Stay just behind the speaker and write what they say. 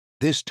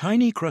This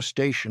tiny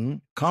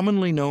crustacean,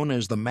 commonly known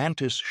as the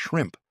mantis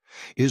shrimp,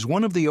 is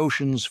one of the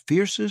ocean's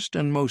fiercest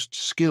and most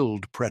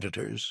skilled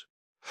predators.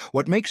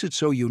 What makes it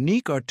so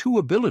unique are two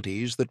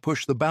abilities that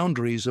push the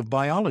boundaries of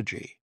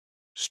biology: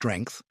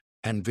 strength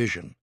and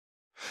vision.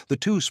 The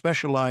two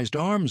specialized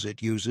arms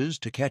it uses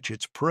to catch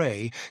its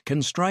prey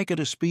can strike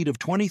at a speed of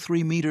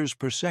 23 meters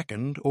per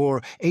second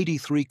or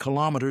 83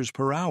 kilometers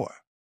per hour.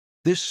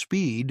 This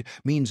speed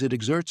means it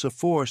exerts a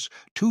force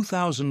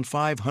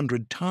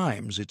 2,500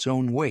 times its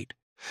own weight.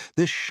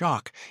 This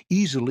shock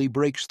easily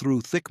breaks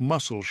through thick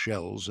mussel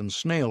shells and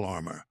snail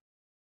armor.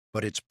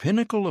 But its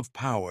pinnacle of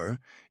power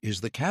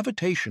is the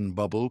cavitation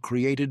bubble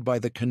created by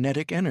the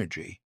kinetic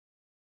energy.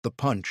 The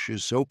punch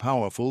is so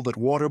powerful that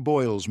water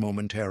boils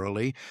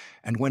momentarily,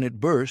 and when it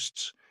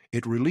bursts,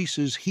 it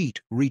releases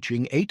heat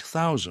reaching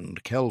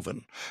 8,000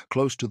 Kelvin,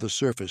 close to the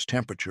surface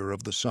temperature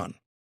of the sun.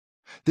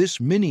 This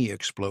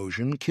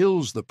mini-explosion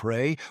kills the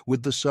prey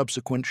with the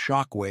subsequent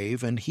shock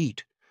wave and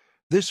heat.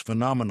 This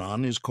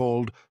phenomenon is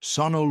called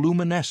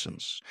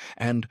sonoluminescence,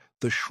 and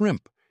the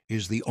shrimp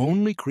is the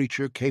only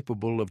creature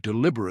capable of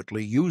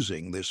deliberately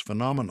using this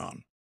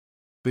phenomenon.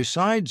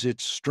 Besides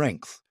its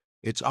strength,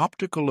 its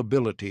optical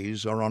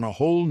abilities are on a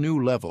whole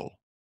new level.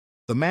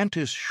 The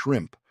mantis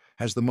shrimp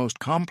has the most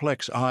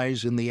complex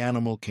eyes in the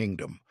animal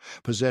kingdom,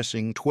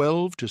 possessing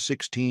 12 to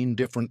 16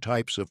 different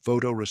types of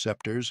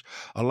photoreceptors,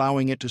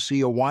 allowing it to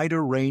see a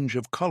wider range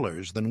of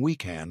colors than we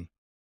can.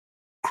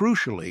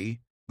 Crucially,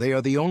 they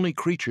are the only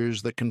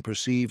creatures that can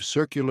perceive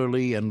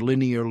circularly and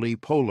linearly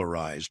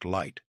polarized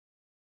light.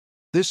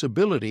 This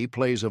ability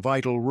plays a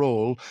vital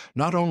role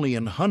not only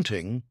in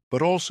hunting,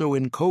 but also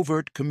in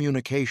covert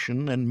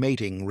communication and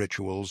mating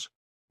rituals.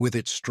 With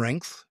its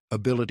strength,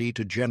 ability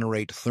to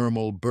generate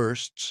thermal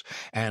bursts,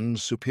 and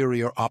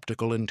superior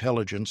optical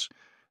intelligence,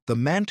 the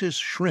mantis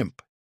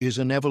shrimp is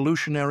an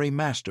evolutionary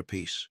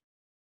masterpiece.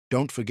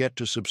 Don't forget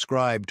to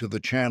subscribe to the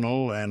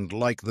channel and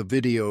like the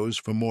videos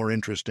for more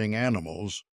interesting animals.